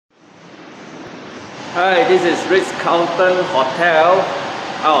Hi, this is Ritz Carlton Hotel.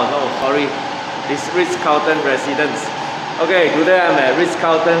 Oh no, sorry. This Ritz Carlton Residence. Okay, today I'm at Ritz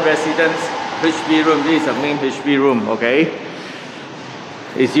Carlton Residence HB room. This is the main HB room, okay?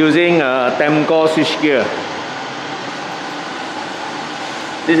 It's using Temco switchgear.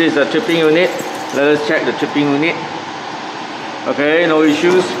 This is the tripping unit. Let us check the tripping unit. Okay, no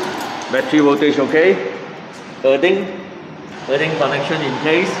issues. Battery voltage okay. Earthing connection in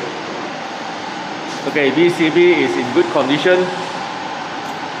place. Okay, VCB is in good condition.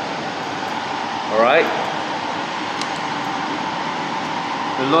 Alright.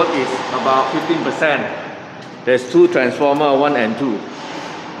 The load is about 15%. There's two transformer, 1 and 2.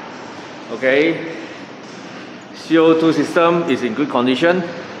 Okay. CO2 system is in good condition.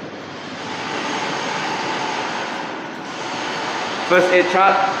 First aid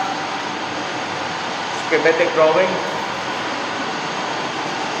chart. Schematic drawing.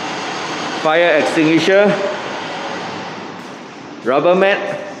 Fire extinguisher, rubber mat,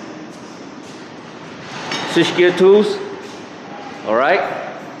 switchgear tools. Alright.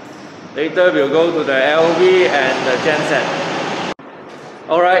 Later we'll go to the LV and the genset.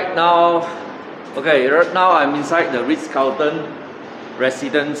 Alright, now right now I'm inside the Ritz Carlton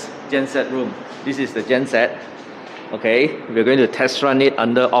Residence genset room. This is the genset. Okay, we're going to test run it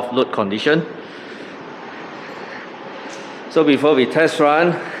under off-load condition. So before we test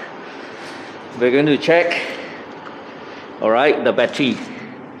run, we're going to check, alright, the battery.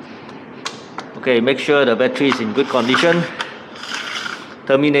 Okay, make sure the battery is in good condition.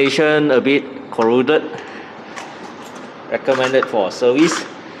 Termination a bit corroded. Recommended for service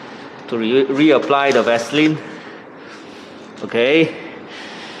to reapply the Vaseline. Okay.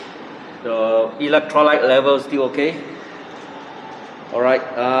 The electrolyte level is still okay. Alright,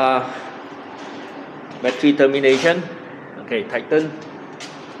 battery termination. Okay, tighten.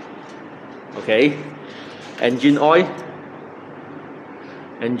 Okay, engine oil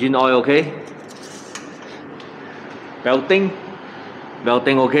okay. Belting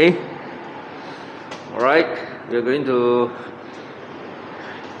okay. Alright, we're going to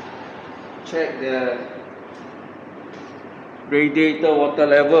check the radiator water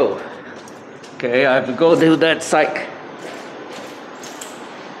level. Okay, I have to go to that side.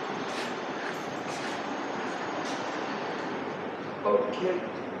 Okay.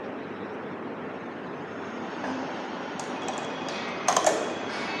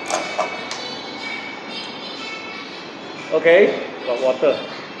 Okay, got water.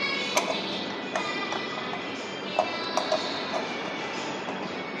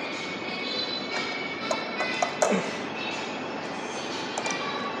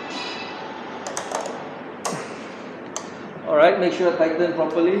 Alright, make sure tighten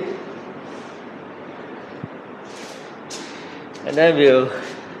properly. And then we'll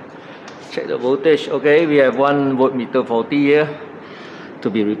check the voltage. Okay, we have 1 voltmeter faulty here to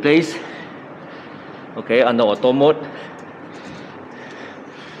be replaced. Okay, under auto mode.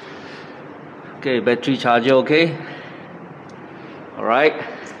 Okay, battery charger okay. Alright.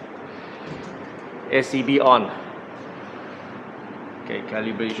 SCB on. Okay,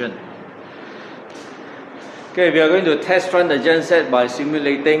 calibration. Okay, we are going to test run the genset by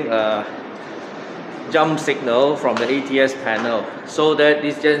simulating a jump signal from the ATS panel so that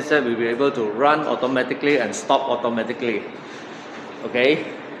this genset will be able to run automatically and stop automatically. Okay,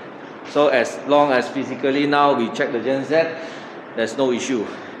 so as long as physically now we check the genset, there's no issue.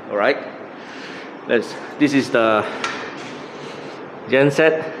 Alright. This is the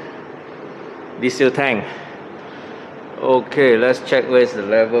genset diesel tank. Okay, let's check where's the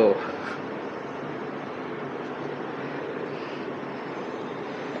level.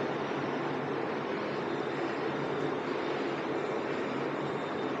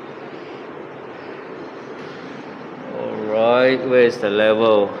 Alright, where's the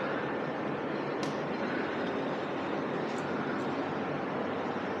level?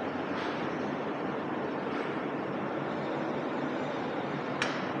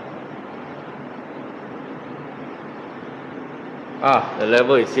 The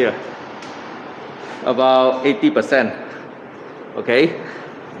level is here, about 80%. Okay.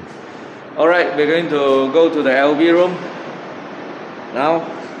 Alright, we're going to go to the LV room now.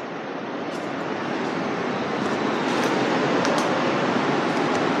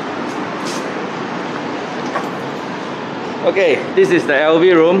 Okay, this is the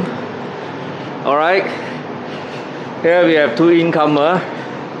LV room. Alright. Here we have 2 incomer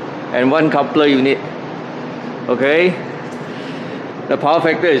and 1 coupler unit. Okay. The power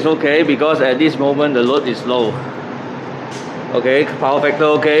factor is okay because at this moment the load is low. Okay, power factor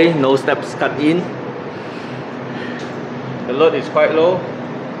okay, no steps cut in. The load is quite low.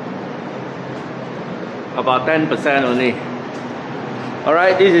 about 10% only.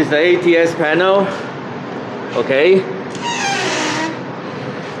 Alright, this is the ATS panel. Okay,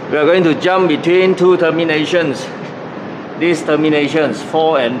 we are going to jump between two terminations. These terminations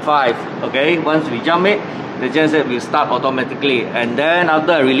 4 and 5. Okay, once we jump it, the genset will start automatically, and then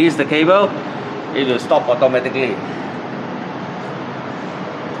after I release the cable, it will stop automatically.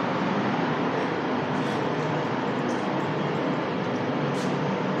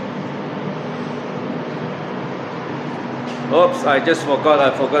 Oops, I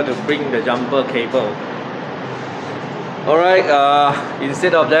forgot to bring the jumper cable. Alright,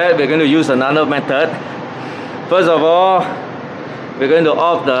 instead of that, we're going to use another method. First of all, we're going to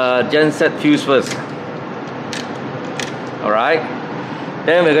off the genset fuse first. Alright,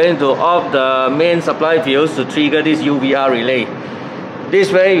 then we're going to off the main supply fuse to trigger this UVR relay.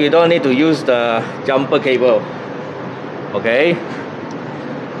 This way, we don't need to use the jumper cable. Okay,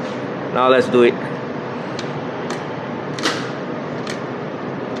 now let's do it.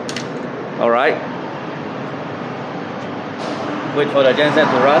 Alright, wait for the genset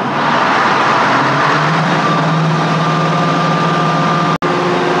to run.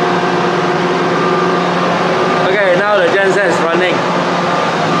 Okay, now the genset is running.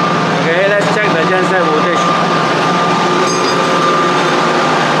 Okay, let's check the genset voltage.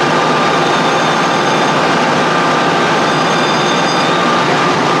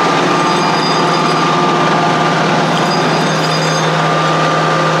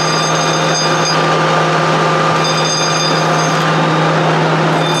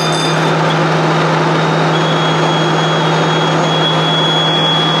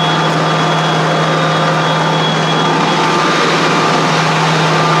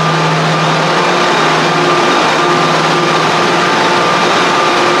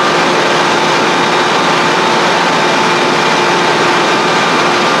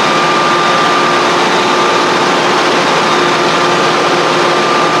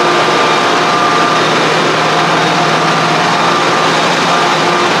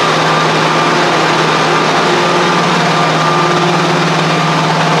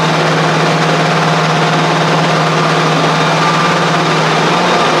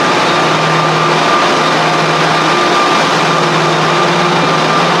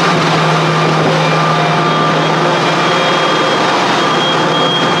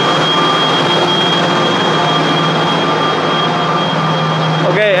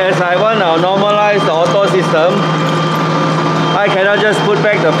 Normalize the auto system, I cannot just put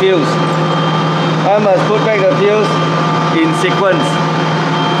back the fuse. I must put back the fuse in sequence.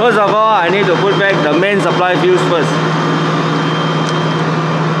 First of all, I need to put back the main supply fuse first.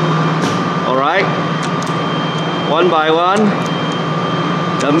 Alright, one by one,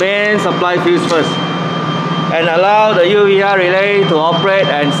 the main supply fuse first, and allow the UVR relay to operate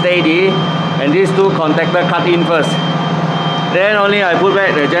and steady, and these two contactor cut in first. Then only I put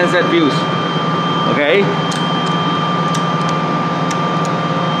back the genset fuse. Okay.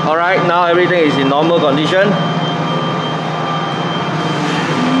 Alright, now everything is in normal condition.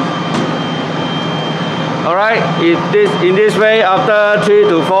 Alright, in this way, after 3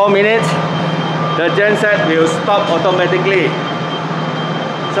 to 4 minutes, the genset will stop automatically.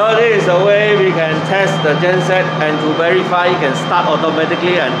 So this is the way we can test the genset and to verify it can start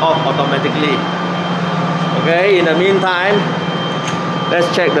automatically and off automatically. Okay, in the meantime, let's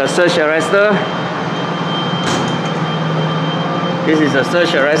check the surge arrestor. This is a surge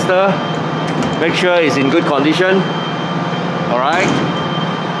arrestor. Make sure it's in good condition. Alright.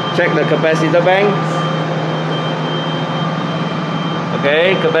 Check the capacitor bank.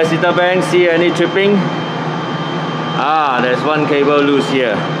 Okay, capacitor bank, see any tripping? There's one cable loose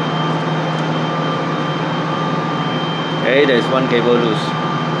here. Okay, there's one cable loose.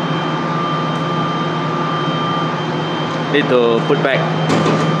 Need to put back.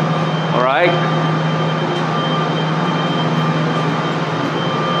 Alright.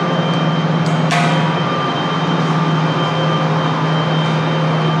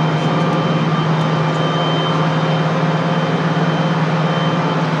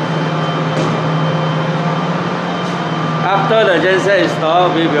 After the genset is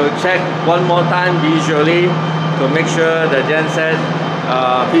installed, we will check one more time visually to make sure the genset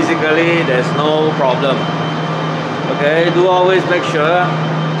physically there's no problem. Okay, do always make sure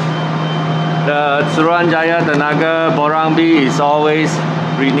the Suruhanjaya Tenaga Borang B is always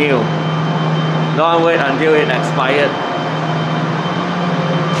renewed. Don't wait until it expired.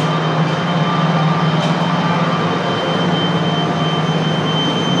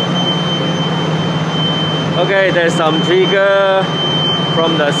 Okay, there's some trigger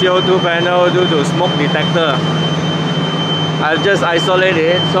from the CO2 panel due to smoke detector. I've just isolated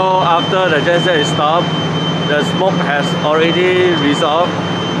it, so after the genset is stopped, the smoke has already resolved.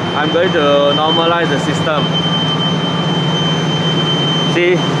 I'm going to normalize the system.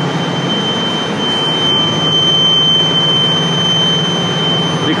 See?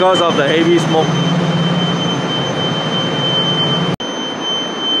 Because of the heavy smoke.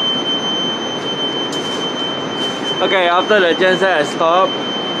 Okay, after the genset has stopped,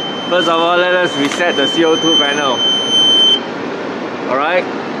 first of all, let us reset the CO2 panel. Alright?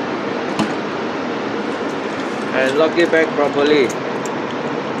 And lock it back properly.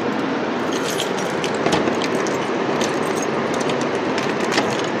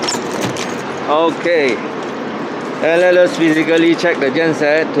 Okay. And let us physically check the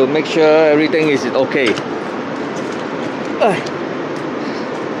genset to make sure everything is okay.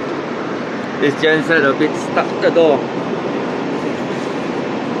 This genset a bit stuck the door.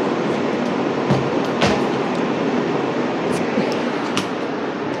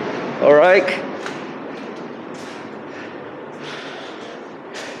 Alright.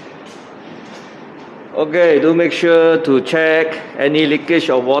 Okay, do make sure to check any leakage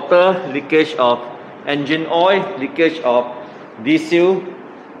of water, leakage of engine oil, leakage of diesel.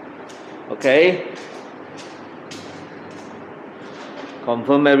 Okay.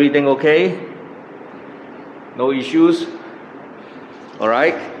 Confirm everything okay. No issues.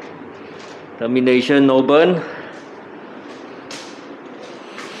 Alright. Termination, no burn.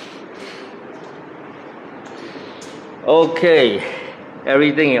 Okay.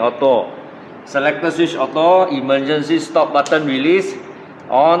 Everything in auto. Selector switch auto, emergency stop button release,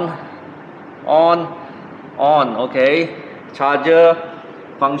 on, okay. Charger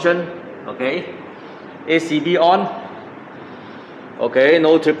function, okay. ACD on, okay,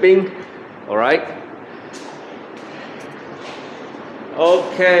 no tripping, alright.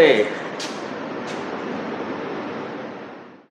 Okay.